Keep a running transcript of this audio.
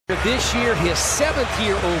This year, his 7th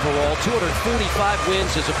year overall, 245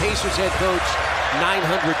 wins as a Pacers head coach,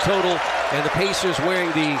 900 total, and the Pacers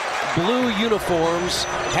wearing the blue uniforms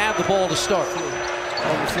have the ball to start.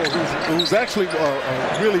 Who's actually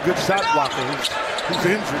a really good shot blocker. Who's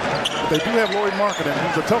injured. But they do have Lauri Markkanen,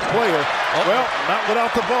 who's a tough player. Oh. Well, not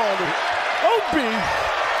without the ball. Obi!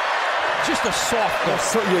 Just a soft ball.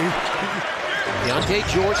 Keyonte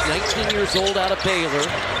George, 19 years old, out of Baylor.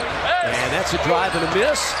 And that's a drive and a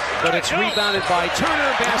miss, but it's rebounded by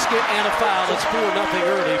Turner, basket, and a foul. It's 4-0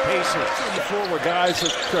 early Pacers. The forward guys to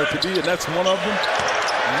be, and that's one of them.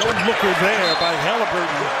 No looker there by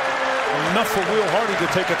Halliburton. Enough for Will Hardy to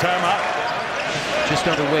take a timeout. Just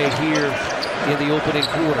underway here in the opening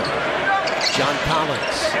quarter. John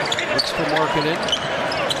Collins looks for Markkanen.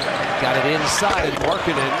 Got it inside, and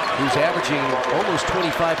Markkanen, who's averaging almost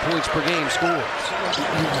 25 points per game, scores.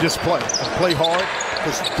 You just play hard,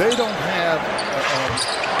 because they don't have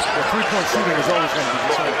the three-point shooting is always going to be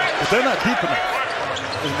the same, but they're not deep enough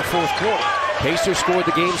in the fourth quarter. Pacers scored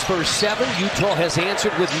the game's first 7. Utah has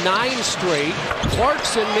answered with 9 straight.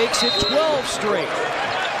 Clarkson makes it 12 straight.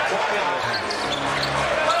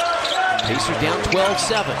 Pacers down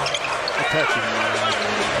 12-7.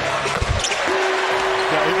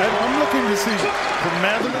 I'm looking to see from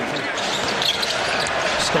Mather.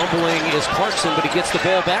 Stumbling is Clarkson, but he gets the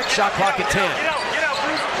ball back. Shot clock at 10.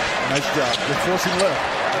 Nice job. They're forcing left.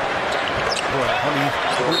 Boy,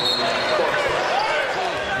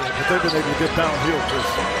 but they've been able to get downhill.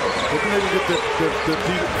 They've been able to get their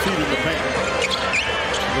feet in the paint.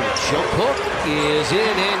 Jump hook is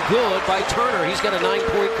in and good by Turner. He's got a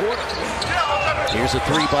 9-point quarter. Here's a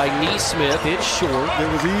 3 by Nesmith. It's short.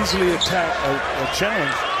 There was easily a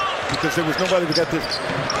challenge because there was nobody that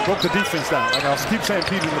broke the defense down. Like I'll keep saying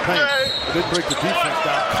Pete in the paint. They didn't break the defense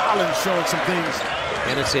down. Collins showing some things.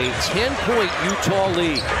 And it's a 10-point Utah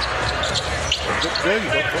lead. There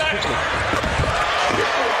you go.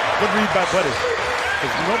 Good read by Buddy.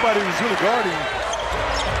 Because nobody was really guarding.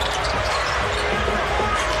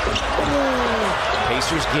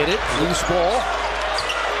 Pacers get it. Loose ball.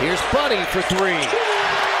 Here's Buddy for 3.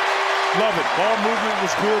 Love it. Ball movement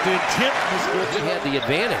was good. The intent was good. He had the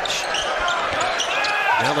advantage.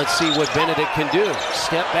 Now let's see what Benedict can do.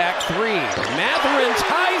 Step back 3. Mathurin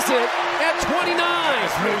ties it at 29.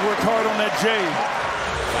 Really worked hard on that J.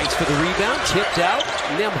 Fights for the rebound. Tipped out.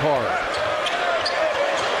 Nembhard.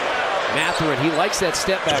 Mathurin, he likes that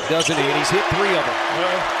step back, doesn't he? And he's hit 3 of them.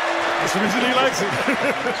 That's the reason he likes it.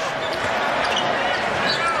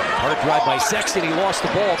 Hard drive by Sexton. He lost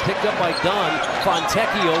the ball. Picked up by Dunn.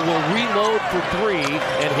 Fontecchio will reload for 3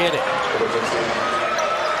 and hit it.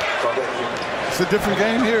 It's a different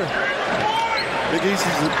game here. Big East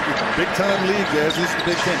is a big-time league, guys. This is the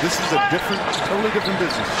Big Ten. This is a totally different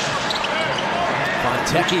business.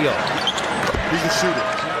 Fontecchio. He's a shooter.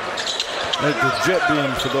 The Jet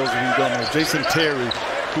being, for those of you who don't know, Jason Terry,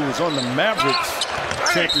 who was on the Mavericks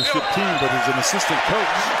championship team, but is an assistant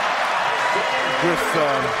coach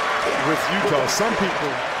with Utah. Some people,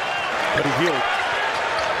 but he healed.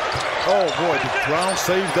 Oh boy, Brown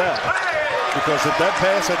saved that. Because if that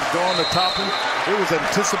pass had gone to Toppin, it was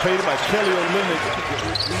anticipated by Kelly Olynyk.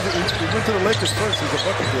 He went to the Lakers first as a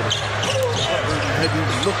bucket getter. He hadn't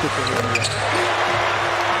even looked at the rim.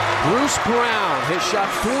 Bruce Brown has shot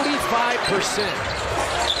 45%.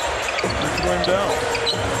 Going down.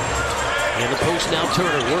 In the post now,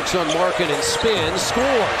 Turner works on Markkanen and spins,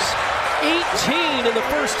 scores. 18 in the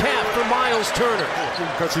first half for Miles Turner.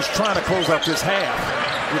 Because he's trying to close out this half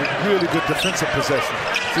with a really good defensive possession.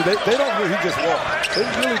 See, they don't really just walk. They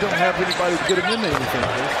really don't have anybody to get him into anything.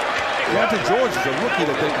 Keyonte George is a rookie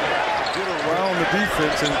that they get around the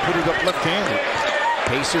defense and put it up left-handed.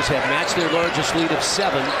 Pacers have matched their largest lead of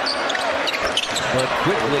 7. But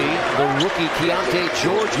quickly, the rookie Keyonte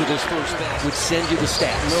George with his first pass would send you the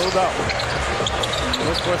stats. No doubt.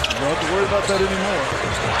 No question. You don't have to worry about that anymore.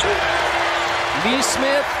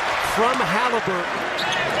 Nesmith from Halliburton.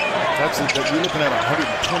 You're looking at a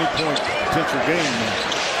 120-point potential game now.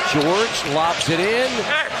 George lobs it in.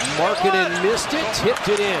 Markkanen missed it, tipped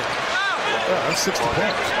it in. Yeah, that's 60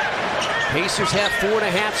 points. Pacers have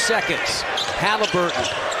 4.5 seconds. Halliburton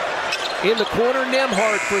in the corner.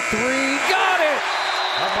 Nembhard for 3. Got it!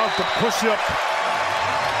 How about the push-up?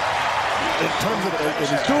 In terms of, and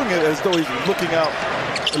he's doing it as though he's looking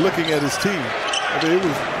at his team. I mean, it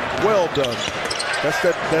was well done. That's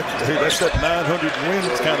that 900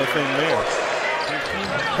 wins kind of thing there.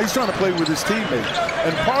 He's trying to play with his teammates.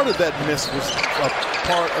 And part of that miss was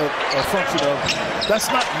a function of, that's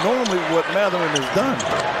not normally what Mathurin has done.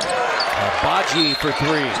 Baji for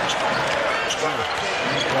 3.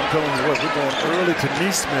 I'm telling you what, we're going early to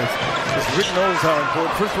Neesmith. Because Rick knows how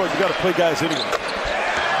important. First of all, you got to play guys anyway.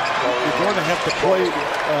 You're going to have to play,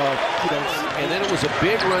 And then it was a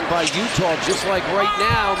big run by Utah, just like right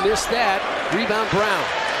now. Missed that. Rebound Brown.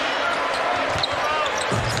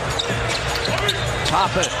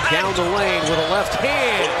 Toppin down the lane with a left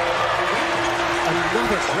hand.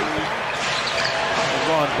 Another great. And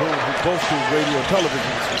Ron Boone, who both do radio and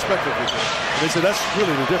television, respectively. They said that's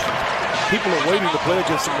really the difference. People are waiting to play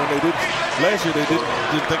against them when they didn't. Last year they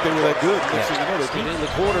didn't think they were that good. Next thing you know, they beat in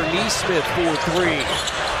the corner, Neesmith for three.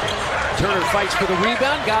 Turner fights for the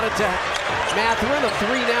rebound, got it to Mathurin. A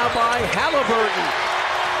three now by Halliburton.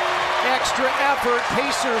 Extra effort,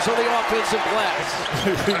 Pacers on the offensive glass.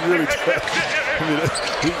 He really tried. I mean,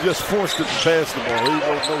 he just forced it to pass the ball. He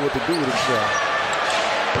don't know what to do with himself.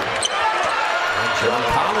 And John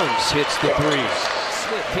Collins hits the three.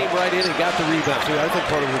 Smith came right in and got the rebound. See, I think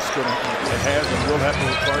part of what's going to have and will happen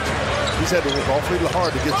with Clarkson, he's had to work awfully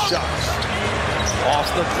hard to get shots. Off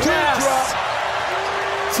the glass.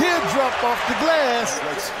 Teardrop off the glass.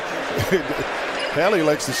 Hallie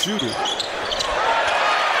likes to shoot it.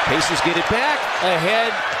 Pacers get it back.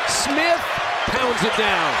 Ahead. Smith pounds it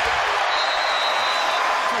down.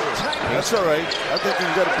 That's all right. I think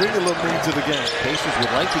you've got to bring a little mean to the game. Pacers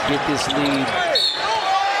would like to get this lead.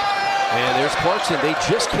 And there's Clarkson. They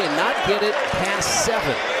just cannot get it past 7.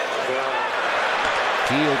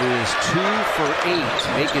 Field is 2 for 8.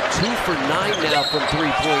 Make it 2 for 9 now from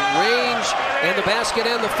three-point range. And the basket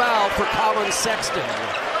and the foul for Colin Sexton.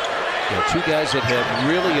 Two guys that have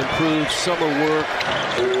really improved summer work,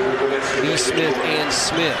 Neesmith and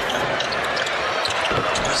Smith.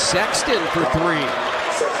 Sexton for 3.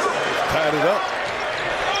 Tied it up.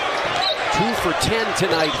 2 for 10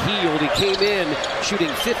 tonight, Hield. He came in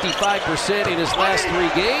shooting 55% in his last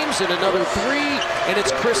 3 games, and another 3, and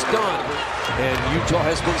it's Chris Dunn. And Utah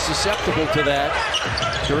has been susceptible to that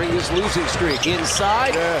during this losing streak.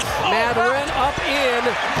 Inside, yes. Mathurin up in,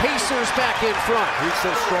 Pacers back in front. He's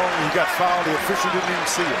so strong, he got fouled, the official didn't even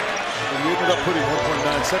see it. And he ended up putting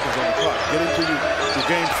 1.9 seconds on the clock. Get into your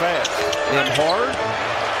game fast. Nembhard,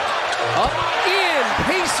 up in,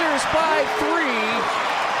 Pacers by 3.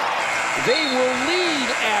 They will lead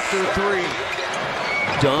after 3.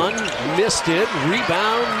 Dunn missed it,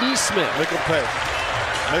 rebound Neesmith. Make him pay.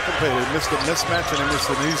 Make them pay. They missed a mismatch and they missed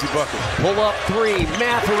an easy bucket. Pull up 3,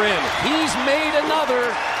 Mathurin. He's made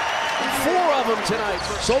another. 4 of them tonight.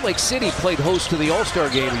 Salt Lake City played host to the All-Star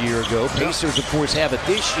game a year ago. Pacers, of course, have it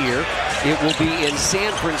this year. It will be in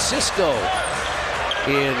San Francisco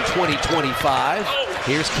in 2025.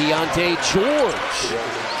 Here's Keontae George.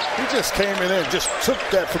 He just came in and just took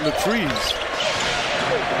that from the trees.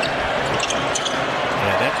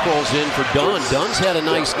 And that falls in for Dunn. Dunn's had a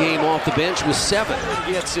nice game off the bench with 7.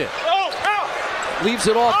 Gets it. Leaves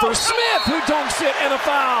it off for Smith, who dunks it, and a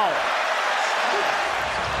foul.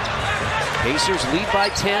 Pacers lead by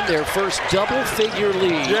 10, their first double-figure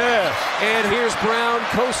lead. Yeah. And here's Brown,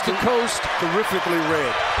 coast to coast. Terrifically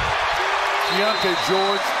read. Keontae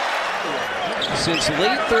George. Since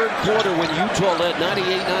late third quarter when Utah led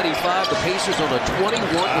 98-95, the Pacers on a 21-6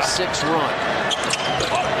 run.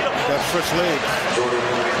 Got fresh legs.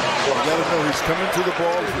 You gotta know he's coming to the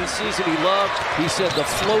ball. This season he loved, he said, the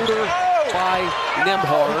floater by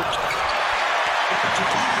Nembhard.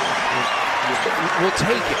 We'll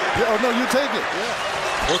take it. Yeah, oh, no, you take it.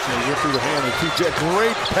 Yeah. Fortunately, went through the hand of TJ.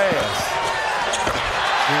 Great pass.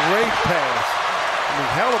 Great pass. I mean,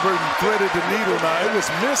 Halliburton threaded the needle now. It was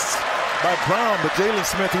missed by Brown, but Jalen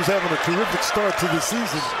Smith, who's having a terrific start to the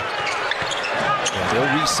season. And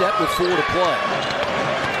they'll reset with 4 to play.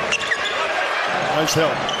 Nice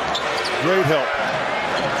help. Great help.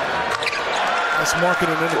 That's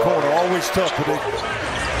marketing in the corner. Always tough, but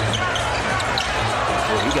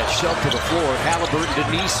he got shoved to the floor. Halliburton to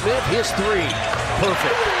Neesmith. His 3.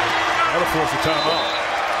 Perfect. That'll force a timeout.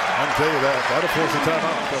 I can tell you that. That'll force a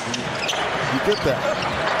timeout. You get that.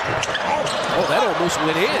 Oh, that almost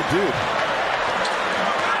went in. It did.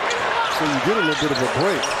 So you get a little bit of a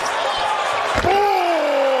break.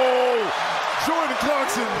 Oh! Jordan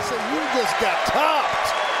Clarkson, so you just got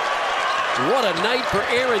topped. What a night for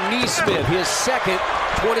Aaron Neesmith. His second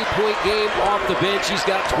 20-point game off the bench. He's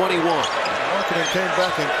got 21. Markkanen came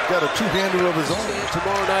back and got a 2-hander of his own.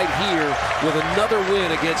 Tomorrow night here with another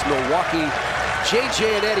win against Milwaukee.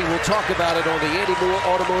 JJ and Eddie will talk about it on the Andy Moore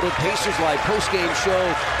Automotive Pacers Live postgame show.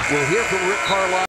 We'll hear from Rick Carlisle.